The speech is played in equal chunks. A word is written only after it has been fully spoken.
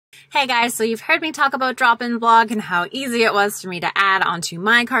Hey guys, so you've heard me talk about DropInBlog and how easy it was for me to add onto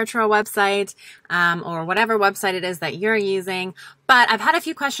my KARTRA website or whatever website it is that you're using. But I've had a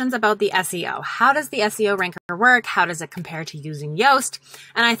few questions about the SEO. How does the SEO ranker work? How does it compare to using Yoast?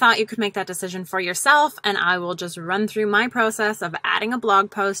 And I thought you could make that decision for yourself, and I will just run through my process of adding a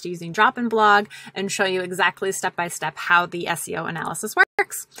blog post using DropInBlog and show you exactly step by step how the SEO analysis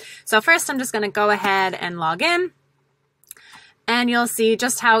works. So first, I'm just going to go ahead and log in. And you'll see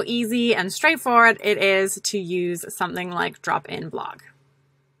just how easy and straightforward it is to use something like DropInBlog.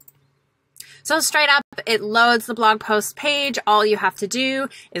 So straight up, it loads the blog post page. All you have to do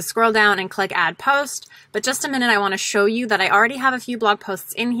is scroll down and click Add Post. But just a minute, I want to show you that I already have a few blog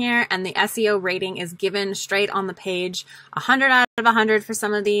posts in here, and the SEO rating is given straight on the page. 100 out of 100 for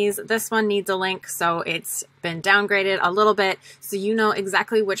some of these. This one needs a link, so it's been downgraded a little bit, so you know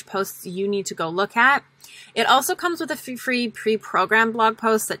exactly which posts you need to go look at. It also comes with a free pre-programmed blog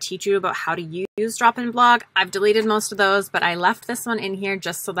posts that teach you about how to use DropInBlog. I've deleted most of those, but I left this one in here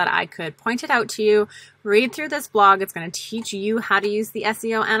just so that I could point it out to you. Read through this blog. It's going to teach you how to use the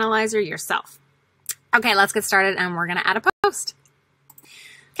SEO analyzer yourself. Okay, let's get started, and we're going to add a post.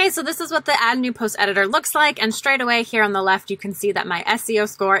 Okay, so this is what the Add New Post editor looks like, and straight away here on the left, you can see that my SEO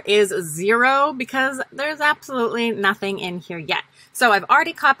score is 0 because there's absolutely nothing in here yet. So I've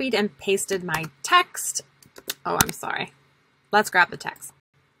already copied and pasted my text. Oh, I'm sorry. Let's grab the text.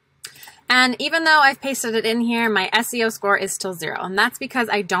 And even though I've pasted it in here, my SEO score is still 0. And that's because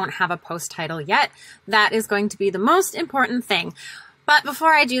I don't have a post title yet. That is going to be the most important thing. But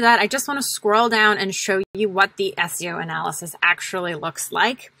before I do that, I just want to scroll down and show you what the SEO analysis actually looks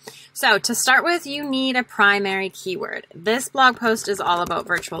like. So to start with, you need a primary keyword. This blog post is all about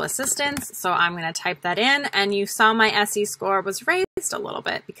virtual assistants, so I'm going to type that in, and you saw my SE score was raised a little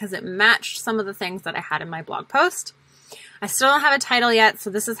bit because it matched some of the things that I had in my blog post. I still don't have a title yet, so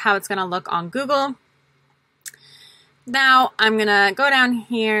this is how it's going to look on Google. Now I'm going to go down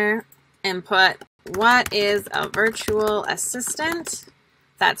here and put, what is a virtual assistant?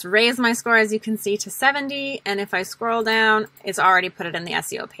 That's raised my score, as you can see, to 70. And if I scroll down, it's already put it in the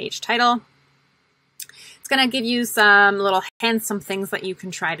SEO page title. It's going to give you some little hints, some things that you can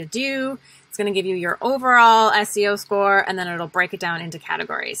try to do. It's going to give you your overall SEO score, and then it'll break it down into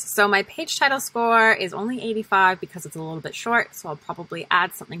categories. So my page title score is only 85 because it's a little bit short, so I'll probably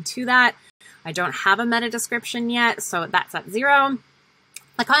add something to that. I don't have a meta description yet, so that's at 0.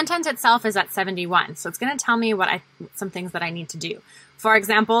 The content itself is at 71, so it's going to tell me some things that I need to do. For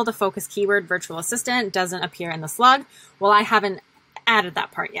example, the focus keyword virtual assistant doesn't appear in the slug. Well, I haven't added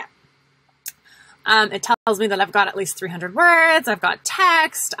that part yet. It tells me that I've got at least 300 words. I've got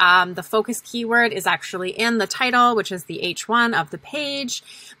text. The focus keyword is actually in the title, which is the H1 of the page.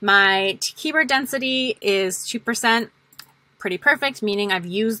 My keyword density is 2%. Pretty perfect, meaning I've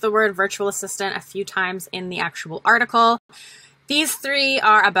used the word virtual assistant a few times in the actual article. These 3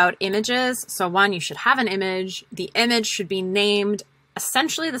 are about images. So 1, you should have an image. The image should be named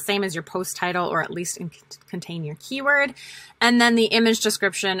essentially the same as your post title, or at least contain your keyword. And then the image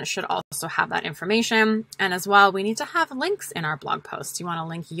description should also have that information. And as well, we need to have links in our blog posts. You want to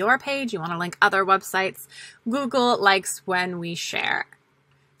link your page, you want to link other websites. Google likes when we share.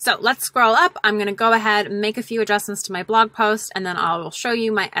 So let's scroll up. I'm going to go ahead and make a few adjustments to my blog post, and then I will show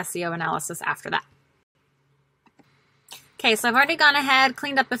you my SEO analysis after that. Okay, so I've already gone ahead,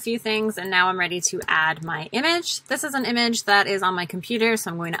 cleaned up a few things, and now I'm ready to add my image. This is an image that is on my computer,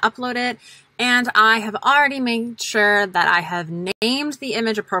 so I'm going to upload it. And I have already made sure that I have named the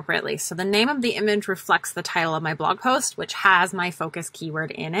image appropriately. So the name of the image reflects the title of my blog post, which has my focus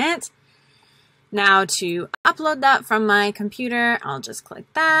keyword in it. Now to upload that from my computer, I'll just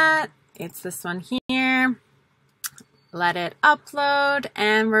click that. It's this one here. Let it upload,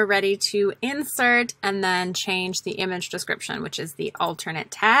 and we're ready to insert and then change the image description, which is the alternate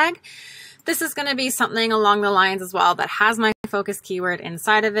tag. This is going to be something along the lines as well that has my focus keyword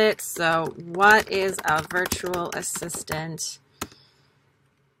inside of it. So what is a virtual assistant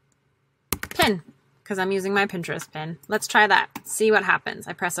pin? Because I'm using my Pinterest pin. Let's try that. See what happens.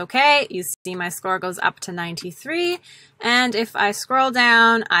 I press OK. You see my score goes up to 93. And if I scroll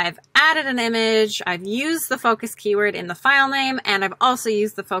down, I've added an image. I've used the focus keyword in the file name, and I've also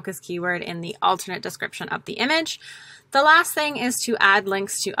used the focus keyword in the alternate description of the image. The last thing is to add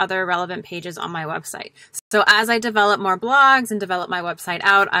links to other relevant pages on my website. So as I develop more blogs and develop my website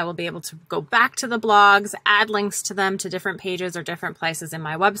out, I will be able to go back to the blogs, add links to them to different pages or different places in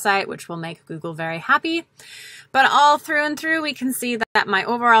my website, which will make Google very happy. But all through and through, we can see that my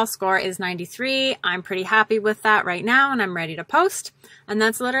overall score is 93. I'm pretty happy with that right now, and I'm ready to post. And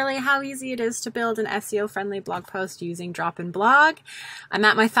that's literally how how easy it is to build an SEO-friendly blog post using DropInBlog. I'm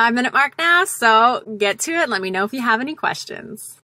at my 5-minute mark now, so get to it. Let me know if you have any questions.